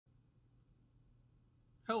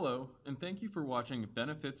Hello, and thank you for watching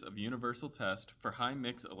Benefits of Universal Test for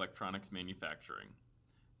High-Mix Electronics Manufacturing.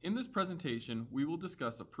 In this presentation, we will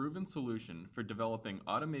discuss a proven solution for developing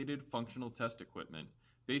automated functional test equipment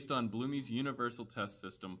based on Bloomy's Universal Test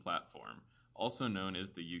System platform, also known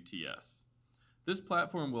as the UTS. This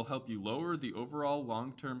platform will help you lower the overall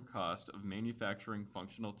long-term cost of manufacturing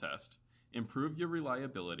functional test, improve your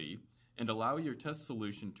reliability, and allow your test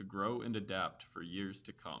solution to grow and adapt for years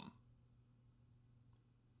to come.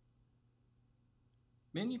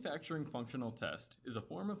 Manufacturing functional test is a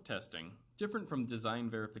form of testing different from design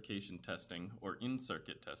verification testing or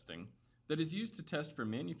in-circuit testing that is used to test for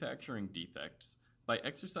manufacturing defects by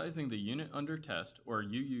exercising the unit under test or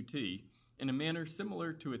UUT in a manner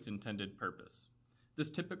similar to its intended purpose. This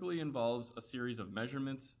typically involves a series of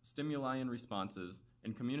measurements, stimuli and responses,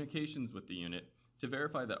 and communications with the unit to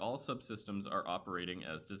verify that all subsystems are operating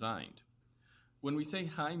as designed. When we say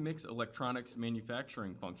high-mix electronics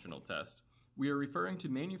manufacturing functional test, we are referring to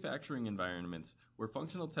manufacturing environments where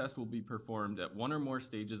functional test will be performed at one or more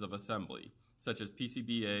stages of assembly, such as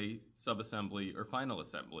PCBA, subassembly, or final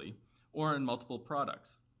assembly, or in multiple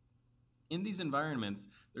products. In these environments,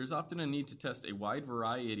 there's often a need to test a wide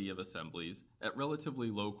variety of assemblies at relatively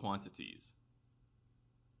low quantities.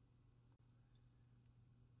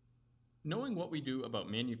 Knowing what we do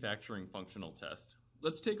about manufacturing functional test,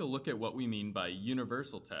 let's take a look at what we mean by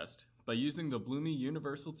universal test by using the Bloomy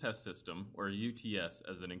Universal Test System, or UTS,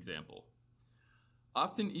 as an example.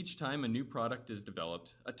 Often each time a new product is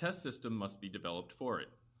developed, a test system must be developed for it.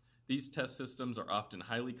 These test systems are often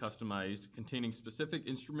highly customized, containing specific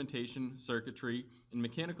instrumentation, circuitry, and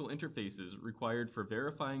mechanical interfaces required for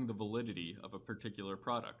verifying the validity of a particular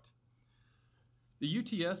product. The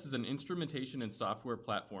UTS is an instrumentation and software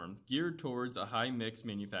platform geared towards a high-mix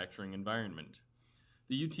manufacturing environment.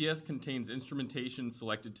 The UTS contains instrumentation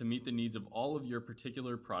selected to meet the needs of all of your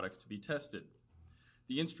particular products to be tested.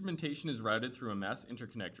 The instrumentation is routed through a mass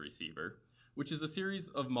interconnect receiver, which is a series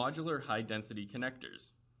of modular high-density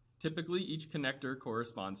connectors. Typically, each connector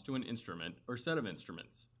corresponds to an instrument or set of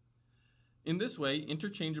instruments. In this way,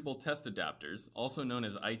 interchangeable test adapters, also known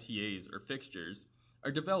as ITAs or fixtures,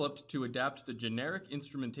 are developed to adapt the generic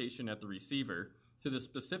instrumentation at the receiver to the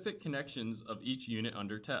specific connections of each unit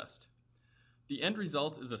under test. The end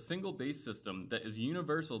result is a single base system that is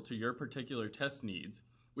universal to your particular test needs,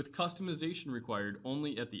 with customization required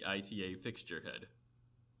only at the ITA fixture head.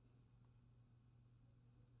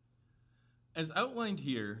 As outlined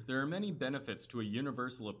here, there are many benefits to a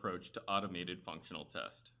universal approach to automated functional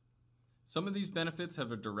test. Some of these benefits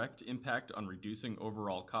have a direct impact on reducing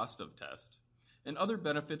overall cost of test, and other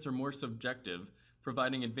benefits are more subjective,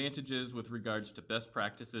 providing advantages with regards to best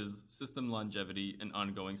practices, system longevity, and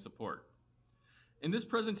ongoing support. In this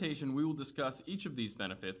presentation, we will discuss each of these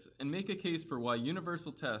benefits and make a case for why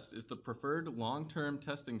universal test is the preferred long-term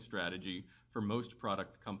testing strategy for most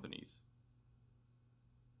product companies.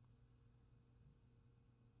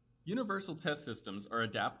 Universal test systems are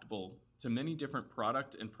adaptable to many different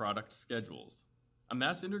product and product schedules. A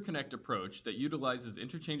mass interconnect approach that utilizes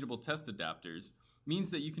interchangeable test adapters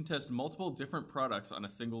means that you can test multiple different products on a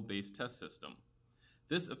single base test system.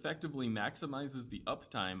 This effectively maximizes the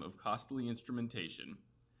uptime of costly instrumentation.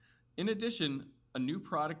 In addition, a new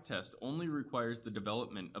product test only requires the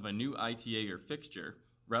development of a new ITA or fixture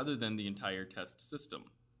rather than the entire test system.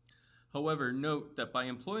 However, note that by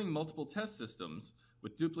employing multiple test systems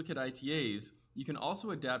with duplicate ITAs, you can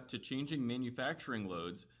also adapt to changing manufacturing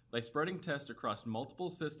loads by spreading tests across multiple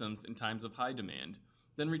systems in times of high demand,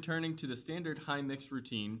 then returning to the standard high-mix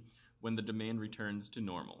routine when the demand returns to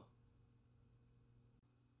normal.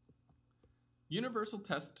 Universal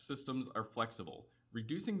test systems are flexible,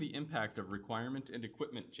 reducing the impact of requirement and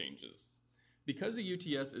equipment changes. Because a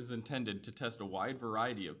UTS is intended to test a wide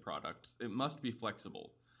variety of products, it must be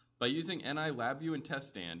flexible. By using NI LabVIEW and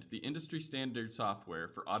TestStand, the industry standard software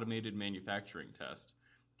for automated manufacturing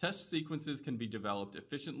test sequences can be developed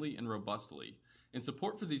efficiently and robustly, and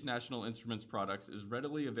support for these National Instruments products is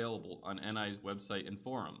readily available on NI's website and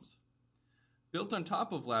forums. Built on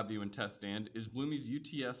top of LabVIEW and TestStand is Bloomy's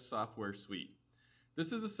UTS software suite.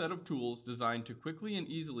 This is a set of tools designed to quickly and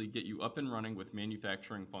easily get you up and running with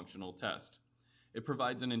manufacturing functional test. It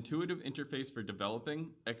provides an intuitive interface for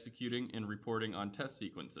developing, executing, and reporting on test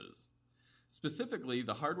sequences. Specifically,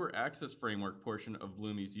 the hardware access framework portion of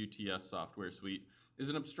Bloomy's UTS software suite is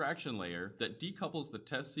an abstraction layer that decouples the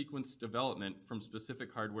test sequence development from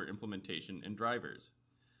specific hardware implementation and drivers.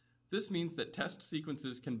 This means that test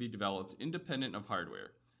sequences can be developed independent of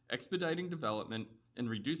hardware, expediting development and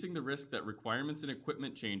reducing the risk that requirements and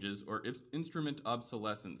equipment changes or instrument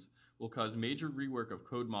obsolescence will cause major rework of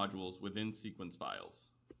code modules within sequence files.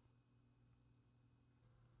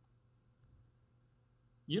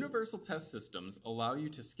 Universal test systems allow you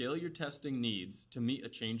to scale your testing needs to meet a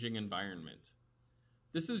changing environment.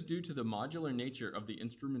 This is due to the modular nature of the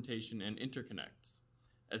instrumentation and interconnects.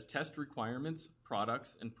 As test requirements,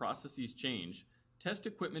 products, and processes change, test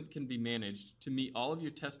equipment can be managed to meet all of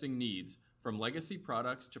your testing needs, from legacy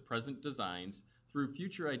products to present designs through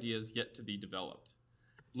future ideas yet to be developed.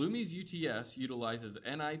 Bloomy's UTS utilizes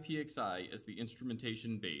NIPXI as the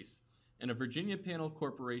instrumentation base and a Virginia Panel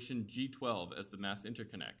Corporation G12 as the mass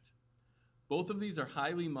interconnect. Both of these are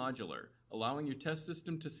highly modular, allowing your test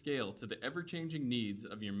system to scale to the ever-changing needs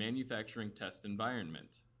of your manufacturing test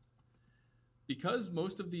environment. Because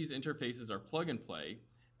most of these interfaces are plug-and-play,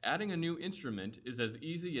 adding a new instrument is as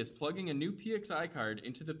easy as plugging a new PXI card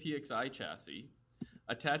into the PXI chassis,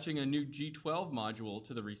 attaching a new G12 module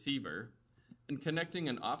to the receiver, and connecting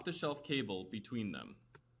an off-the-shelf cable between them.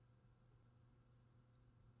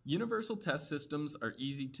 Universal test systems are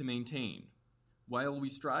easy to maintain. While we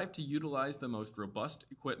strive to utilize the most robust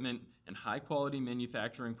equipment and high-quality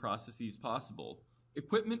manufacturing processes possible,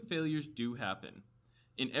 equipment failures do happen.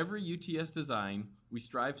 In every UTS design, we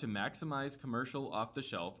strive to maximize commercial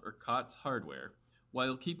off-the-shelf or COTS hardware,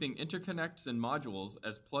 while keeping interconnects and modules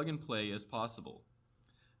as plug-and-play as possible.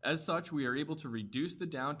 As such, we are able to reduce the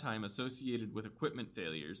downtime associated with equipment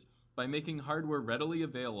failures by making hardware readily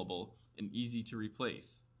available and easy to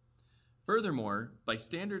replace. Furthermore, by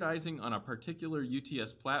standardizing on a particular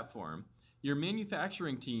UTS platform, your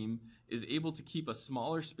manufacturing team is able to keep a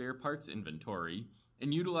smaller spare parts inventory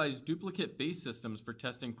and utilize duplicate base systems for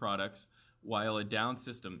testing products while a down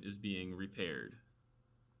system is being repaired.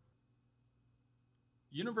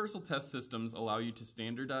 Universal test systems allow you to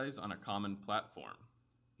standardize on a common platform.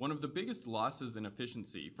 One of the biggest losses in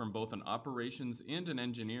efficiency from both an operations and an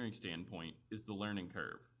engineering standpoint is the learning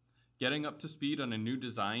curve. Getting up to speed on a new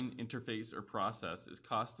design, interface, or process is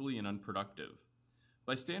costly and unproductive.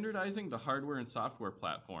 By standardizing the hardware and software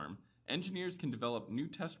platform, engineers can develop new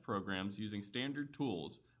test programs using standard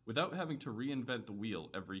tools without having to reinvent the wheel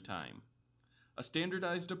every time. A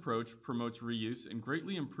standardized approach promotes reuse and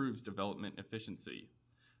greatly improves development efficiency.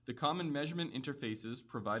 The common measurement interfaces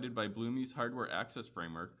provided by Bloomy's hardware access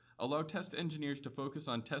framework allow test engineers to focus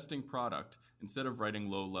on testing product instead of writing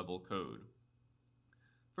low-level code.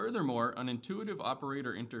 Furthermore, an intuitive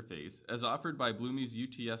operator interface, as offered by Bloomy's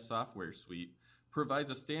UTS software suite, provides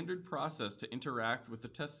a standard process to interact with the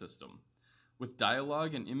test system. With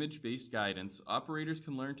dialogue and image-based guidance, operators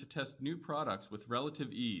can learn to test new products with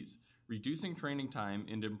relative ease, reducing training time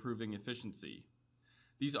and improving efficiency.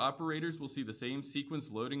 These operators will see the same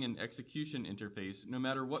sequence loading and execution interface no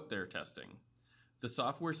matter what they're testing. The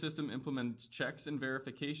software system implements checks and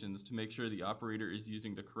verifications to make sure the operator is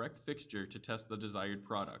using the correct fixture to test the desired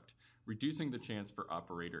product, reducing the chance for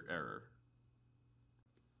operator error.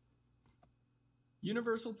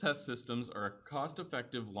 Universal test systems are a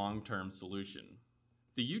cost-effective long-term solution.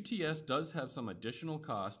 The UTS does have some additional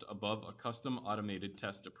cost above a custom automated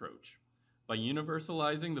test approach. By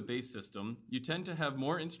universalizing the base system, you tend to have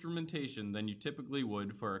more instrumentation than you typically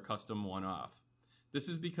would for a custom one-off. This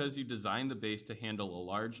is because you design the base to handle a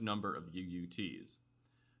large number of UUTs.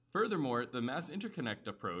 Furthermore, the mass interconnect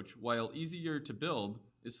approach, while easier to build,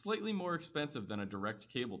 is slightly more expensive than a direct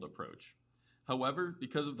cabled approach. However,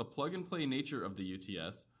 because of the plug-and-play nature of the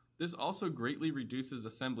UTS, this also greatly reduces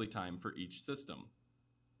assembly time for each system.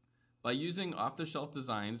 By using off-the-shelf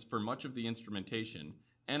designs for much of the instrumentation,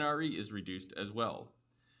 NRE is reduced as well.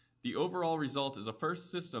 The overall result is a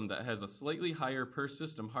first system that has a slightly higher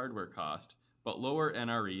per-system hardware cost, but lower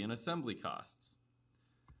NRE and assembly costs.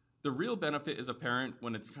 The real benefit is apparent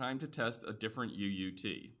when it's time to test a different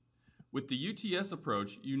UUT. With the UTS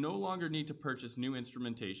approach, you no longer need to purchase new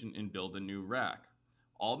instrumentation and build a new rack.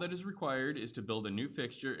 All that is required is to build a new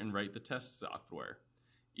fixture and write the test software.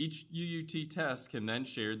 Each UUT test can then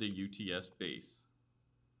share the UTS base.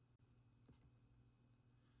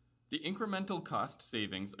 The incremental cost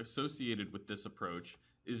savings associated with this approach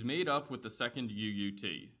is made up with the second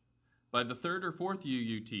UUT. By the third or fourth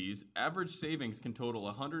UUTs, average savings can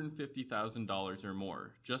total $150,000 or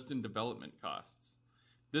more, just in development costs.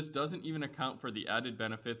 This doesn't even account for the added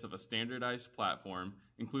benefits of a standardized platform,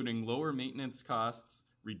 including lower maintenance costs,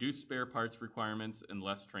 reduced spare parts requirements, and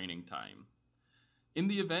less training time. In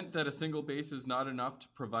the event that a single base is not enough to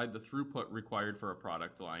provide the throughput required for a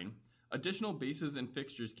product line, additional bases and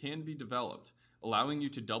fixtures can be developed, allowing you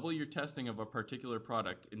to double your testing of a particular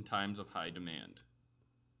product in times of high demand.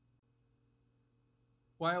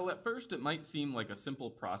 While at first it might seem like a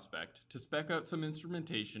simple prospect to spec out some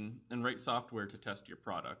instrumentation and write software to test your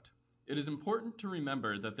product, it is important to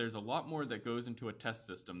remember that there's a lot more that goes into a test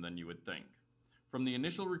system than you would think. from the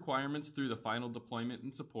initial requirements through the final deployment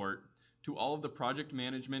and support, to all of the project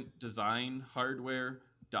management, design, hardware,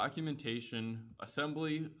 documentation,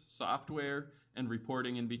 assembly, software, and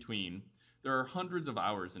reporting in between, there are hundreds of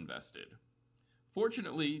hours invested.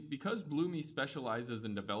 Fortunately, because Bloomy specializes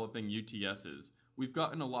in developing UTSs, we've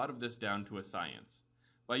gotten a lot of this down to a science.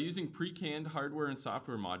 By using pre-canned hardware and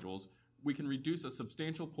software modules, we can reduce a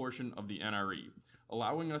substantial portion of the NRE,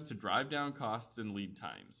 allowing us to drive down costs and lead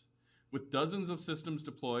times. With dozens of systems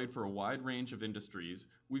deployed for a wide range of industries,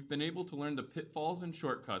 we've been able to learn the pitfalls and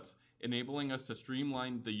shortcuts, enabling us to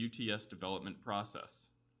streamline the UTS development process.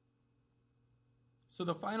 So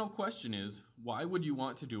the final question is, why would you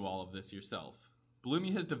want to do all of this yourself?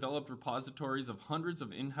 Bloomy has developed repositories of hundreds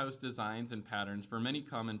of in-house designs and patterns for many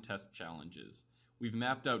common test challenges. We've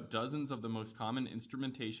mapped out dozens of the most common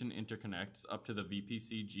instrumentation interconnects up to the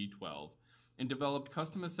VPC G12 and developed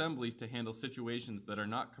custom assemblies to handle situations that are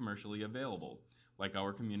not commercially available, like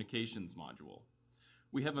our communications module.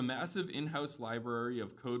 We have a massive in-house library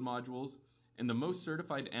of code modules and the most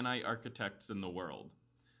certified NI architects in the world.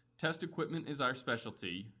 Test equipment is our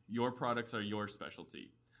specialty. Your products are your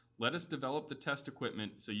specialty. Let us develop the test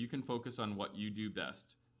equipment so you can focus on what you do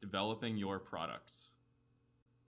best, developing your products.